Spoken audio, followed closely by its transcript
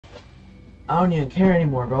I don't even care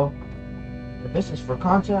anymore, bro. If this is for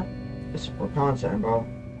content, this is for content, bro.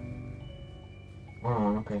 Hold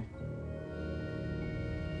on, okay.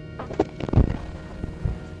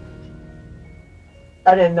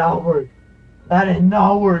 That did not work. That did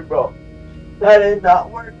not work, bro. That did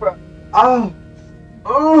not work, bro. Oh.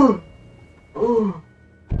 Oh. Oh.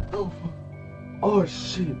 Oh. Oh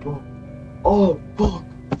shit, bro. Oh fuck.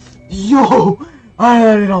 Yo.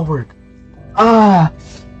 That did not work. Ah.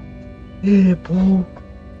 Yeah, bro.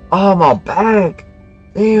 Oh, my back.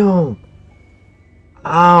 Damn.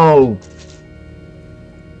 Ow.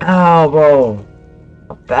 Ow, bro.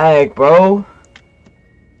 My back, bro.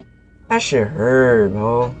 That shit hurt,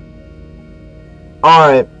 bro.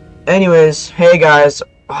 Alright. Anyways, hey guys.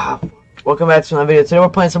 Welcome back to another video. Today we're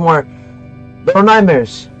playing some more Little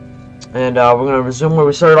Nightmares. And we're going to resume where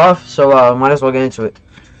we started off. So might as well get into it.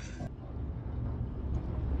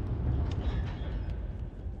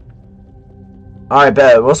 Alright,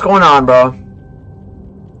 bet. What's going on, bro?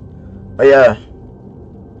 Oh, yeah.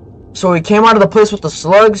 So we came out of the place with the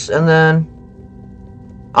slugs, and then...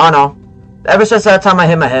 I don't know. Ever since that time I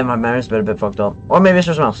hit my head, my memory's been a bit fucked up. Or maybe it's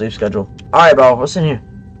just my sleep schedule. Alright, bro. What's in here?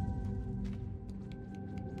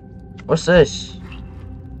 What's this?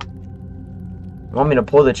 You want me to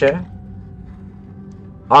pull the chair?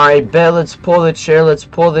 Alright, bet. Let's pull the chair. Let's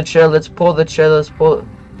pull the chair. Let's pull the chair. Let's pull it.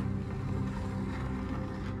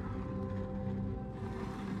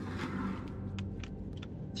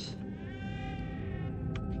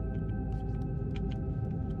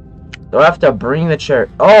 Do I have to bring the chair?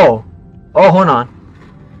 Oh! Oh, hold on.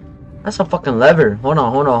 That's a fucking lever. Hold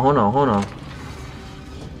on, hold on, hold on, hold on.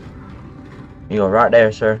 You go right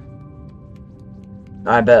there, sir.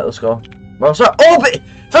 I bet, let's go. Bro, stop! Open!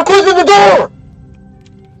 Stop closing the door!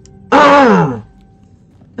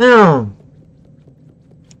 Damn.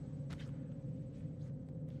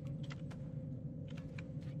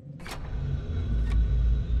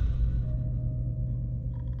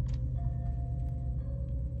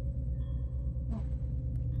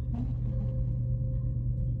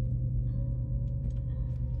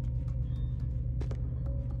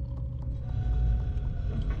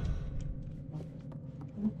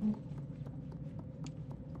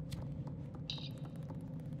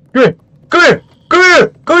 Come here! Come here! Come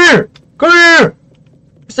here! Come here! Come here!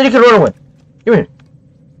 You said you could run away. Come here.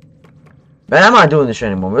 Man, I'm not doing this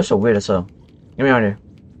shit anymore. We're so weird as hell. Get me out of here.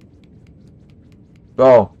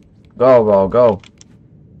 Go. Go, go, go.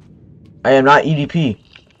 I am not EDP.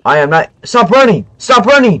 I am not... Stop running! Stop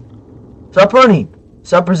running! Stop running!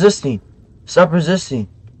 Stop resisting! Stop resisting!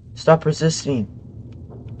 Stop resisting!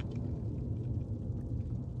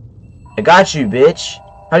 I got you, bitch.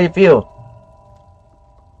 How do you feel?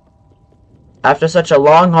 After such a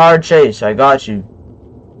long, hard chase, I got you.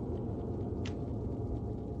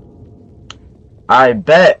 I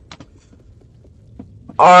bet.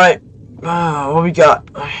 Alright. What we got?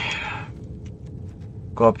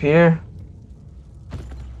 Go up here.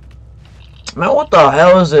 Man, what the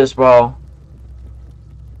hell is this, bro?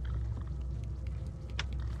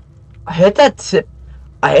 I hate that tip.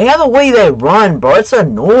 I hate the way they run, bro. It's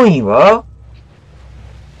annoying, bro.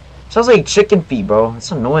 Sounds like chicken feet, bro.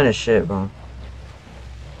 It's annoying as shit, bro.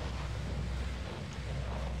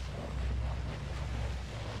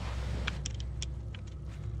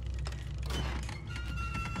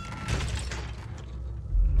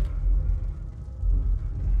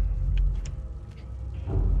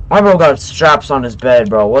 My bro got straps on his bed,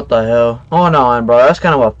 bro. What the hell? Hold on, bro. That's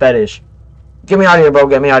kind of a fetish. Get me out of here, bro.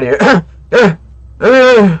 Get me out of here. Get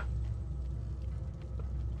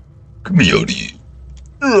me out of here.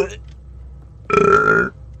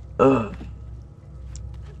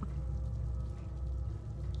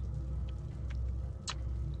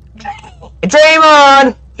 Dream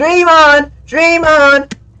on! Dream on! Dream on!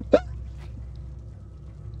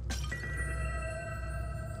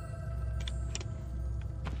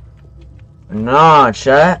 Nah,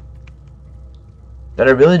 chat. Did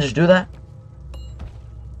I really just do that?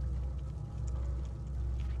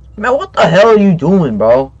 Man, what the hell are you doing,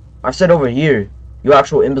 bro? I said over here. You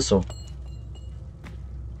actual imbecile.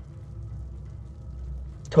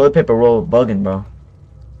 Toilet paper roll bugging, bro.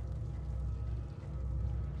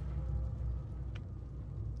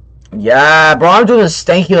 Yeah, bro, I'm doing a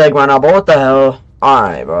stanky leg right now, but what the hell?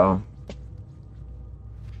 Alright, bro.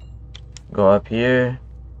 Go up here.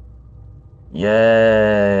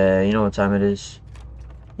 Yeah, you know what time it is.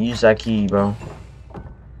 Use that key, bro.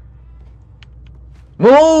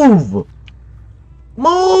 Move!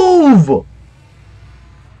 Move!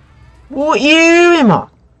 What you doing?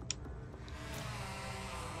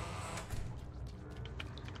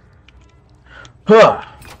 Huh.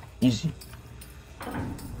 Easy.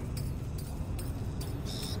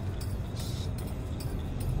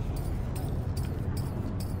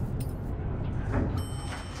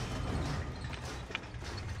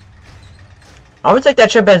 I'm gonna take that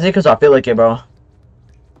chimpanzee because I feel like it, bro.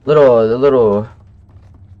 Little.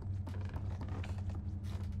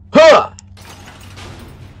 Huh!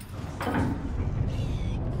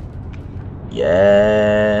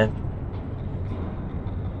 Yeah.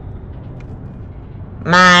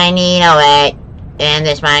 Mining away in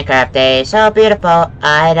this Minecraft day, so beautiful.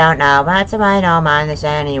 I don't know what's I don't mind this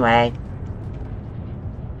anyway.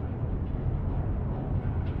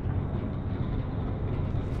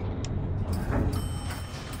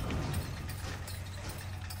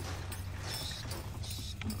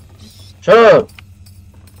 Shut up.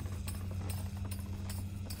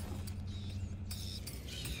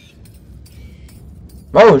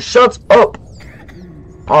 Oh, shut up.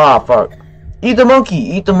 Ah, fuck. Eat the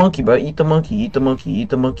monkey, bro. Eat the monkey.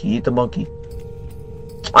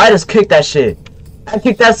 I just kicked that shit. I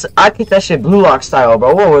kicked that shit Blue Lock style,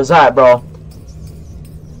 bro. What was that, bro?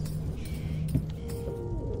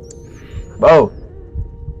 Bro.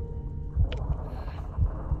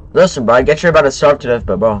 Listen, bro. I get you're about to starve to death,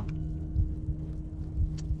 but bro.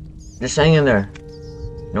 Just hang in there.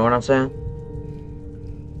 You know what I'm saying?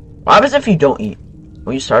 What happens if you don't eat?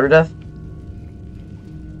 Will you starve to death?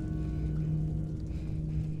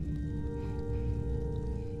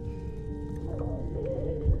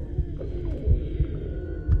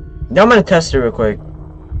 Now I'm gonna test it real quick.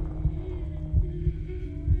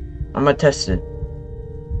 I'm gonna test it.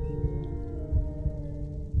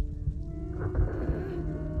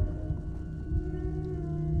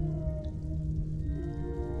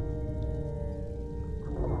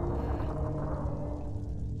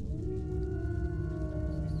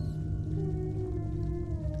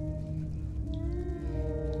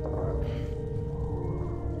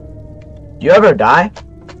 Do you ever die?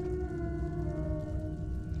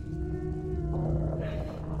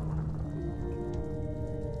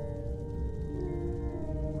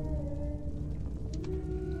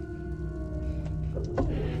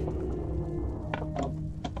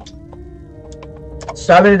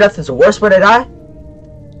 Starving to death is the worst way to die?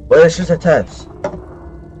 Well, it's just a test.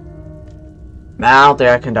 Man, I don't think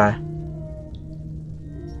I can die.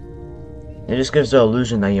 It just gives the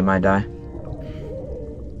illusion that you might die.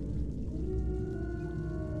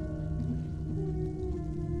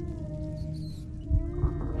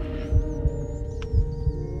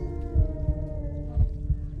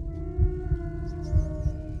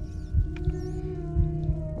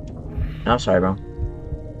 I'm sorry, bro.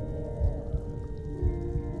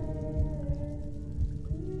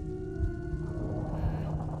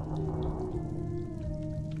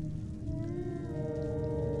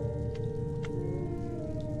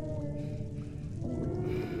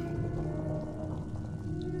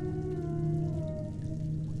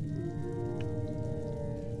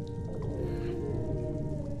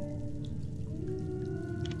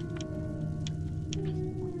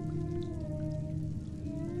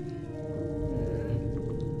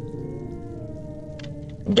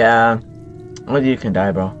 Yeah, only you can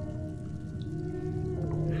die, bro.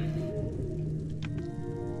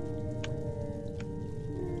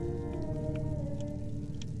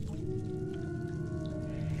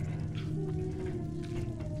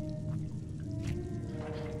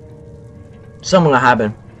 Something gonna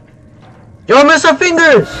happen. Yo, Mr.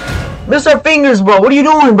 Fingers! Mr. Fingers, bro, what are you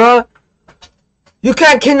doing, bro? You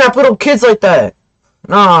can't kidnap little kids like that.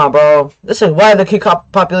 Nah, bro. This is why the kid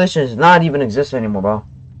population is not even existing anymore, bro.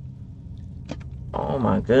 Oh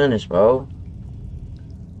my goodness, bro.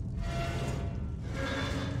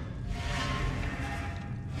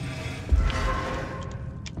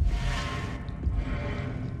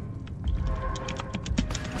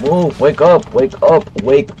 Move, wake up, wake up,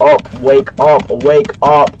 wake up, wake up, wake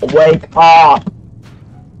up, wake up.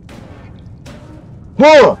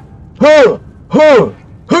 Huh, huh, huh,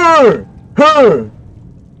 huh, huh.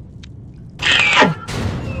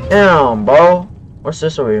 Damn, bro. What's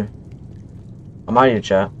this over here? I'm out of here,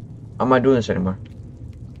 chat. I'm not doing this anymore.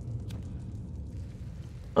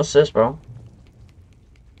 What's this, bro?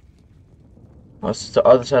 What's the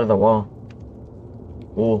other side of the wall?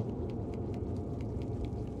 Ooh.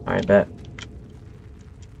 Alright, bet.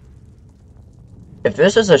 If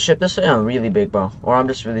this is a ship, this is really big, bro. Or I'm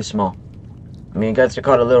just really small. I mean, you guys are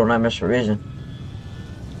called a Little Nightmares for a reason.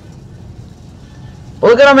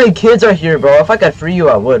 Well, look at how many kids are here, bro. If I could free you,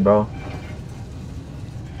 I would, bro.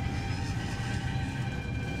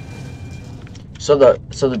 So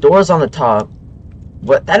the door's on the top.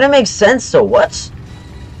 What? That didn't make sense, though. What?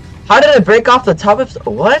 How did it break off the top of...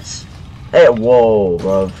 What? Hey, whoa,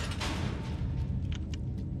 bro.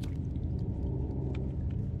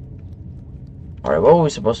 Alright, what were we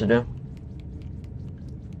supposed to do?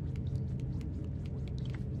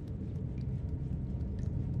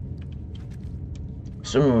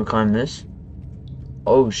 Assuming we climb this.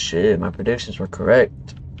 Oh shit, my predictions were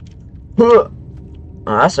correct. Oh,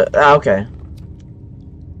 that's okay.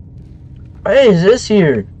 Hey, is this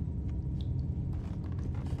here?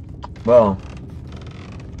 Well,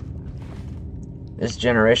 this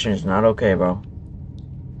generation is not okay, bro.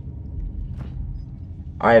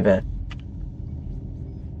 I bet.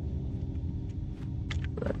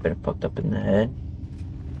 That bit fucked up in the head.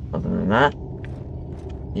 Other than that,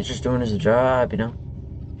 he's just doing his job, you know.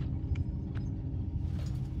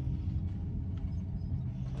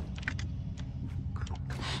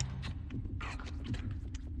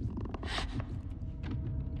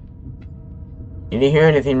 You didn't hear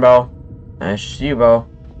anything, bro. That's just you, bro.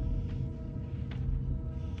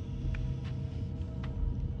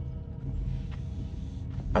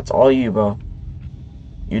 That's all you, bro.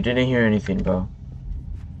 You didn't hear anything, bro.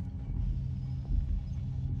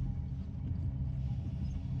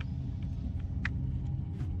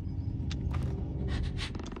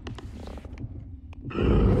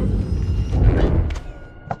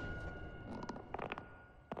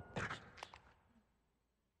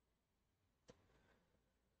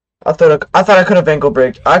 I thought I could have ankle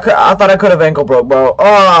braked. I thought I could have ankle broke, bro.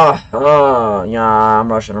 Yeah.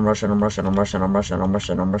 I'm rushing, man. I'm rushing, man. I'm rushing. I'm rushing. I'm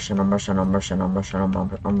rushing. I'm rushing. I'm rushing. I'm rushing. I'm rushing. I'm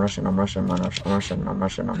rushing. I'm rushing. I'm rushing. I'm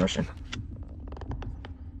rushing.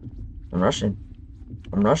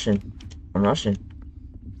 I'm rushing. I'm rushing.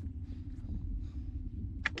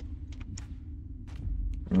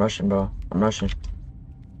 I'm rushing, bro. I'm rushing.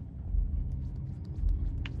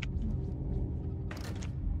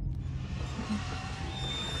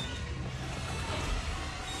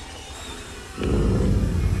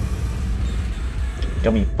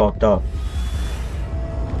 Got me fucked up.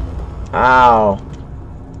 Ow.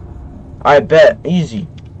 I bet. Easy.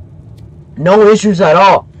 No issues at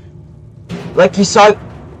all. Like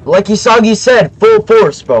Isagi said, full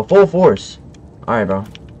force, bro. Full force. Alright, bro.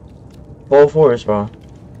 Full force, bro.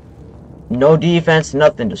 No defense,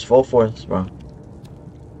 nothing. Just full force, bro.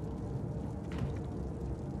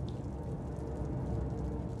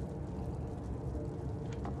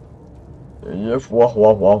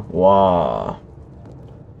 Wah.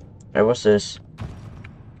 Hey, what's this?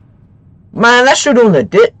 Man, that shoe doing the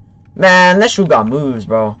dip. Man, that shoe got moves,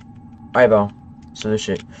 bro. Alright, bro. So this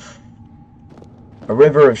shit. A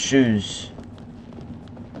river of shoes.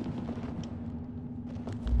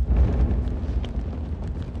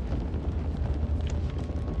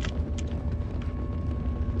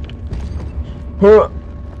 Huh.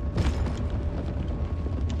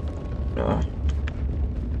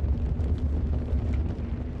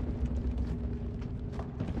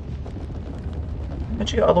 How'd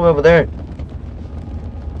you get all the way over there?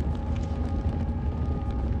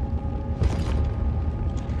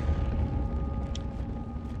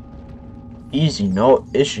 Easy, no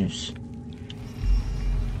issues.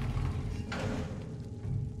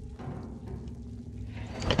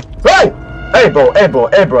 Hey! Hey bro,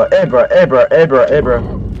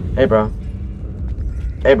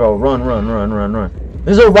 run.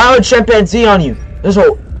 There's a wild chimpanzee on you. There's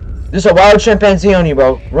a wild chimpanzee on you,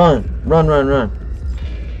 bro. Run.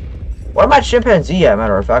 Where my chimpanzee at,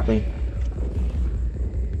 matter of factly?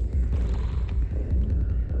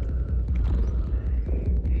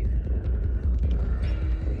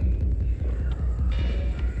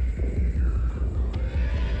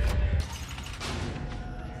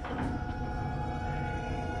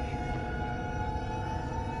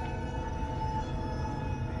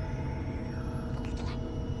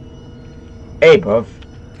 Hey, bruv.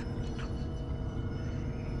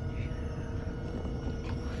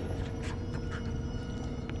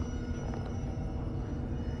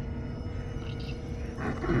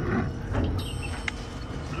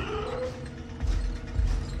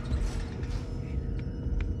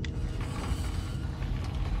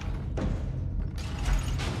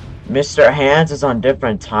 Mr. Hands is on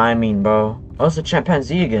different timing, bro. Oh, it's a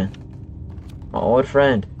chimpanzee again. My old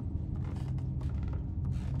friend.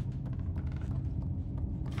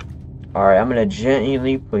 Alright, I'm gonna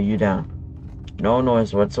gently put you down. No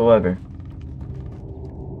noise whatsoever.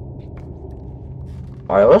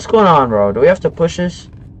 Alright, what's going on, bro? Do we have to push this?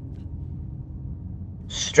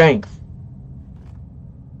 Strength.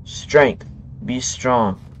 Be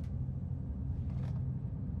strong.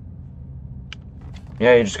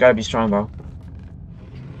 Yeah, you just gotta be strong, bro.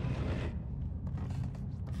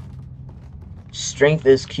 Strength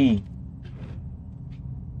is key.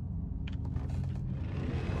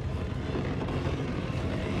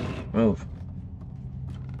 Move.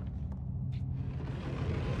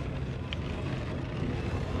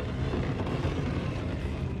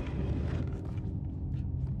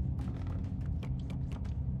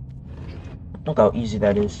 Look how easy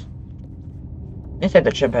that is. Let's take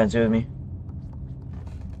the chimpanzee with me.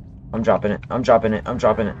 I'm dropping it. I'm dropping it. I'm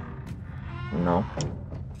dropping it. No.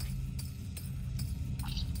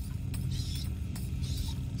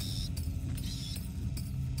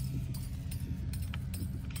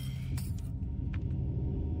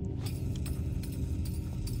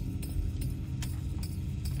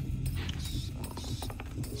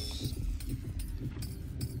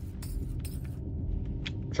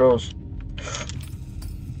 Trolls.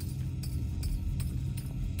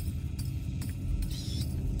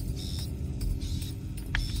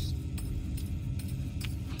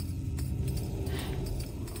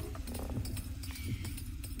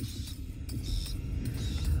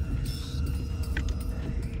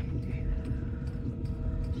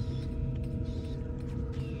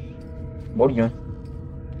 What are you doing?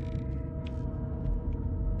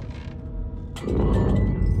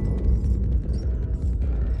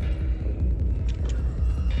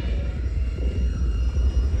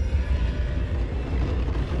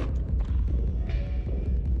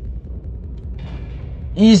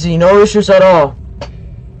 Easy, no issues at all.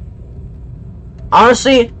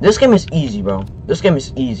 Honestly, this game is easy, bro. This game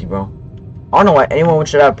is easy, bro. I don't know why anyone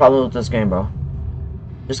should have a problem with this game, bro.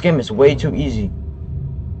 This game is way too easy.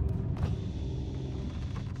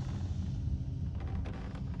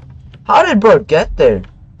 How did bro get there?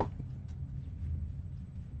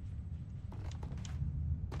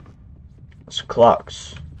 It's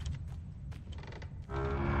clocks.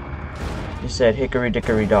 He said hickory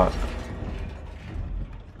dickory dock.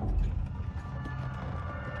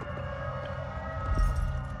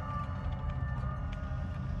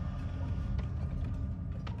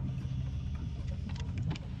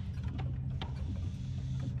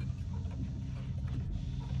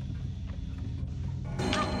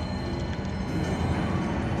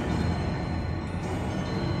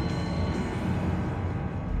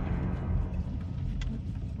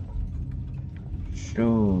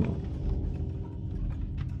 Shoot.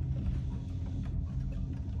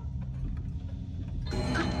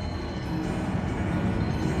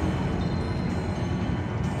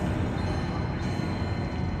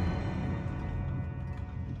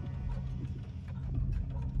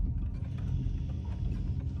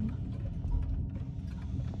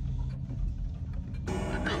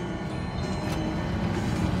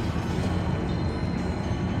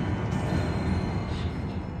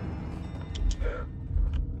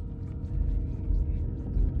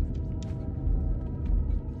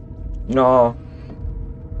 No.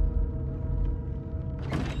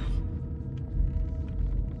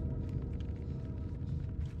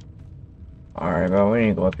 Alright, bro, we need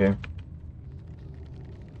to go up here.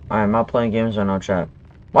 I'm not playing games on no chat.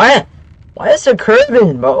 Why is there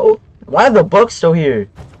curving, bro? Why are the books still here?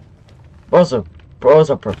 Bro's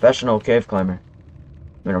a professional cave climber.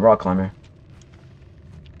 I mean, a rock climber.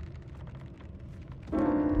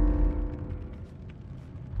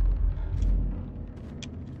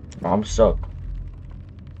 I'm stuck.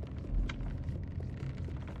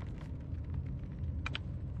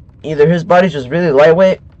 Either his body's just really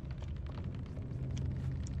lightweight,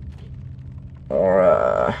 or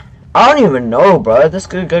I don't even know, bro. This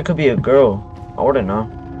could be a girl. I wouldn't know.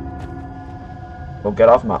 Go get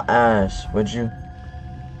off my ass, would you?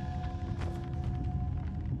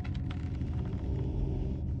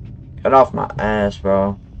 Get off my ass,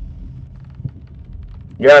 bro.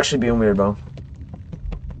 You're actually being weird, bro.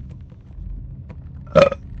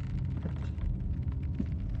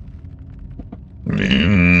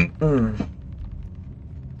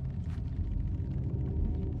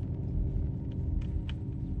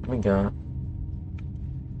 We got.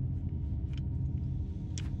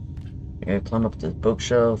 I gotta climb up this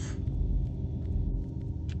bookshelf.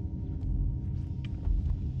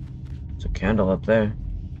 There's a candle up there.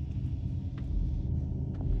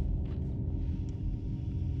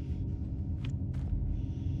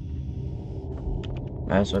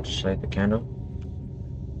 Might as well just light the candle.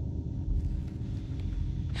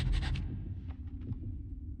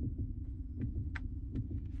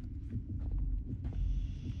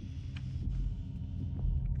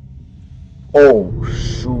 Oh,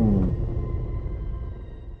 shoot.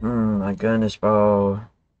 My goodness, bro.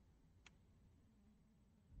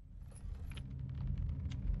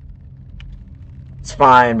 It's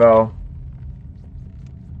fine, bro.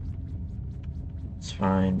 It's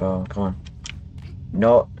fine, bro. Come on.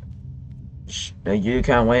 No. You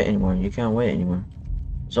can't wait anymore. You can't wait anymore.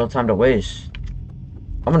 There's no time to waste.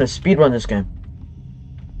 I'm gonna speedrun this game.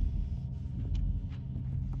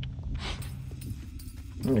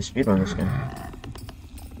 I'm gonna speedrun this game.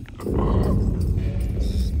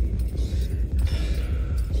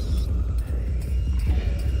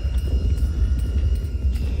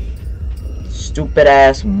 stupid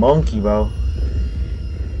ass monkey, bro.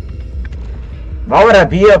 Why would I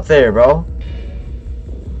be up there, bro?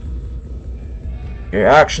 You're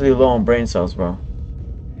actually low on brain cells, bro.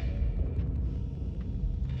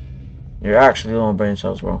 You're actually low on brain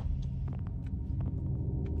cells, bro.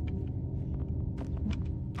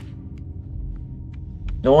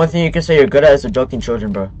 The only thing you can say you're good at is abducting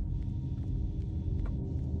children, bro.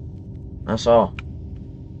 That's all.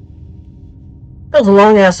 Those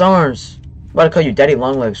long ass arms. I'm about to call you Daddy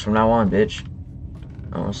Longlegs from now on, bitch.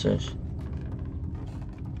 Oh, what's this?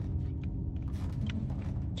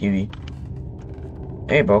 TV.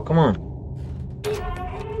 Hey, bro, come on.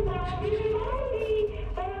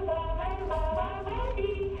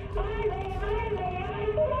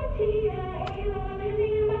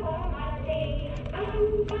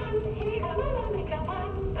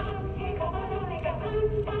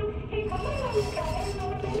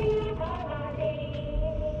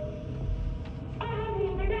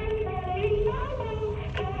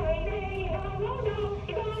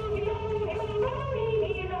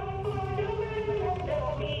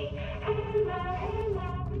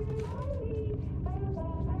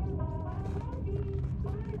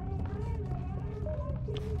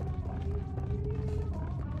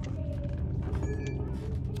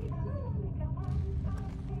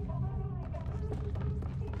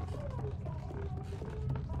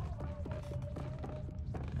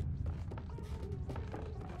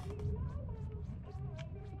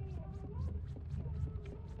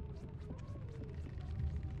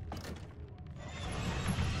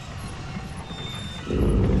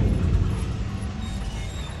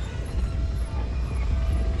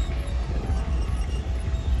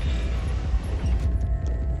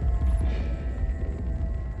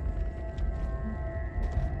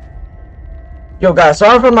 Yo, guys,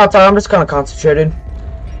 sorry for my time. I'm just kind of concentrated.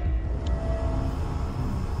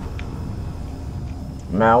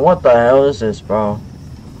 Man, what the hell is this, bro?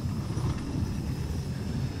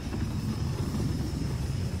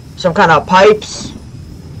 Some kind of pipes?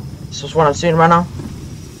 This is what I'm seeing right now.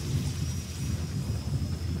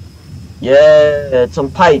 Yeah, it's some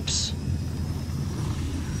pipes.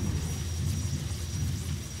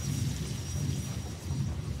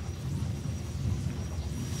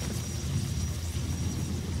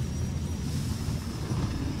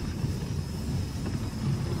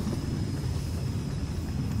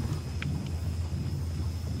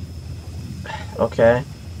 Okay.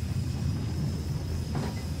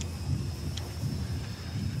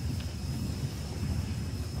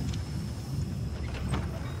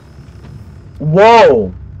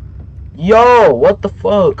 Whoa! Yo, what the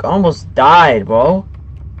fuck? I almost died, bro.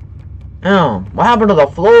 Damn, what happened to the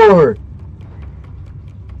floor?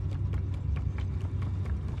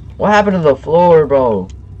 What happened to the floor, bro?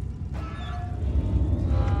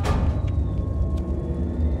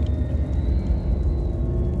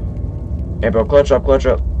 Hey, bro, clutch up, clutch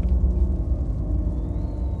up. You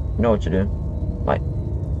know what to do. Bye.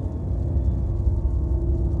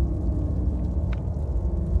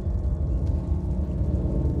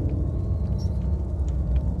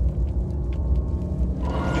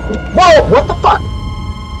 Whoa! What the fuck?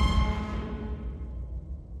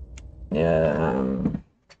 Yeah.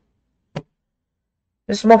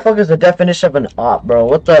 This motherfucker's the definition of an op, bro.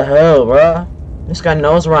 What the hell, bro? This guy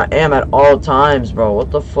knows where I am at all times, bro. What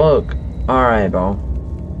the fuck? Alright, bro.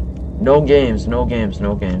 No games, no games,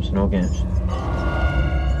 no games, no games.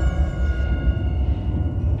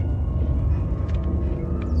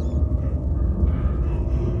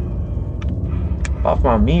 Off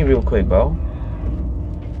my me real quick, bro.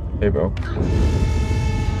 Hey, bro.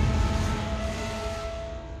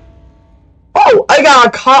 Oh, I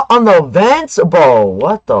got caught on the vents, bro.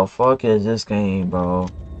 What the fuck is this game, bro?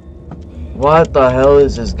 What the hell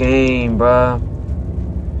is this game, bro?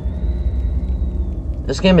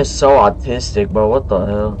 This game is so autistic, bro. What the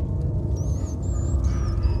hell?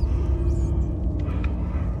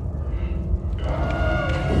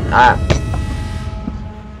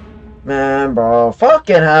 Man, bro.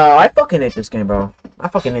 Fucking hell. I fucking hate this game, bro. I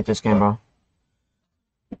fucking hate this game, bro.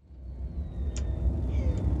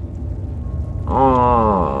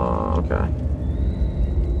 Oh, okay.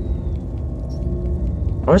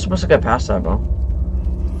 How are we supposed to get past that, bro?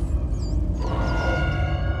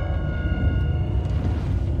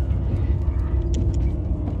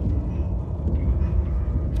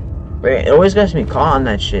 Wait, it always gets me caught on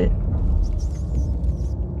that shit.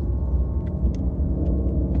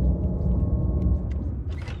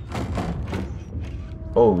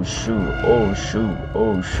 Oh shoot, oh shoot,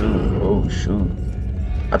 oh shoot, oh shoot.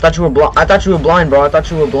 I thought you were blind. I thought you were blind, bro. I thought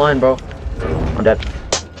you were blind, bro. I'm dead.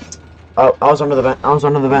 Oh, I was under the vent. I was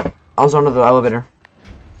under the vent. I was under the elevator.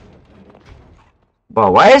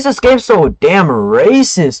 Bro, why is this game so damn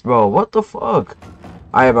racist, bro? What the fuck?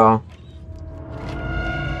 Alright, bro.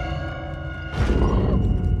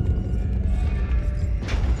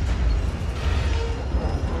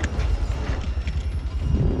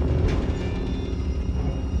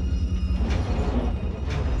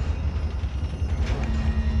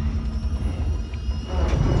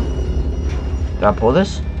 Did I pull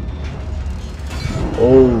this?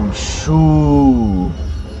 Oh, shoot.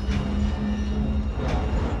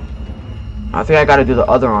 I think I gotta do the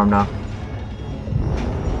other arm now.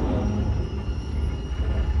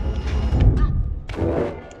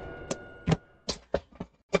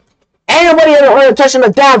 Ain't nobody ever heard of touching a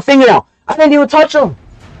damn fingernail. I didn't even touch him.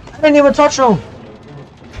 I didn't even touch him.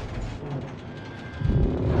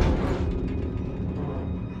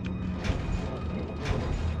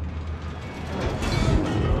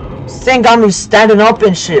 This thing got me standing up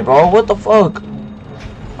and shit, bro. What the fuck?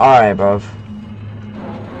 Alright, bro.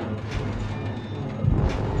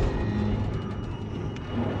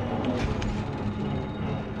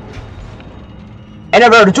 Hey,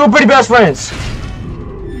 never, the two pretty best friends.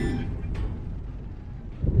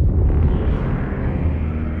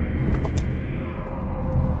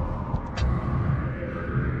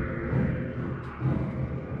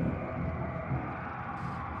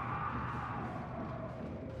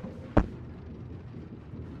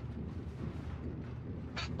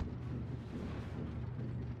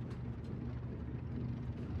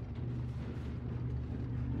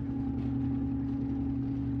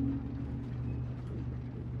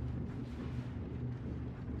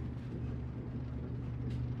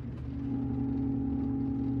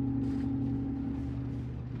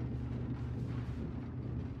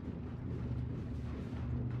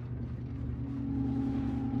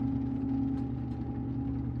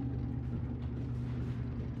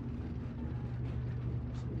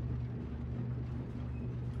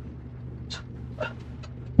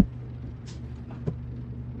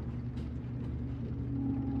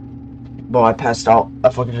 Bro, I passed out. I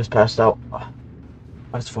fucking just passed out. I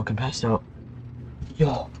just fucking passed out.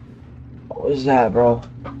 Yo. What was that, bro?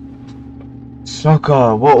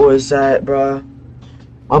 Sucker, what was that, bro?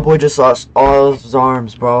 My boy just lost all of his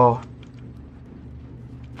arms, bro.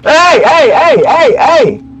 Hey, hey, hey, hey,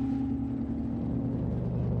 hey!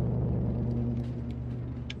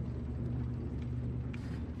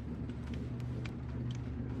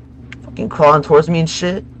 Fucking crawling towards me and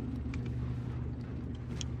shit.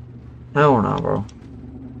 Hell no, bro.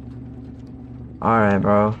 Alright,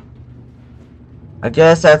 bro. I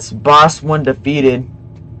guess that's boss 1 defeated.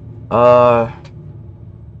 Alright.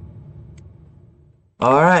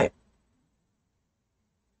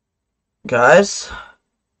 Guys.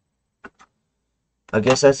 I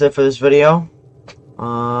guess that's it for this video.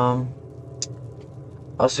 I'll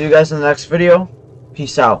see you guys in the next video.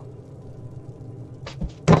 Peace out.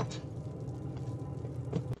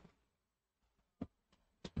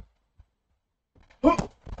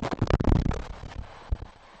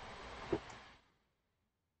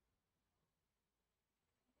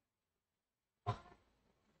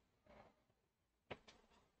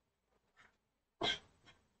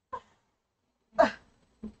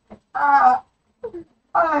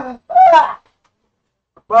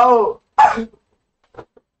 Bro.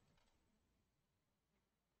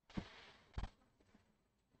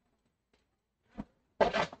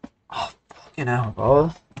 Oh, fucking hell,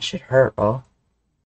 bro. That shit hurt, bro.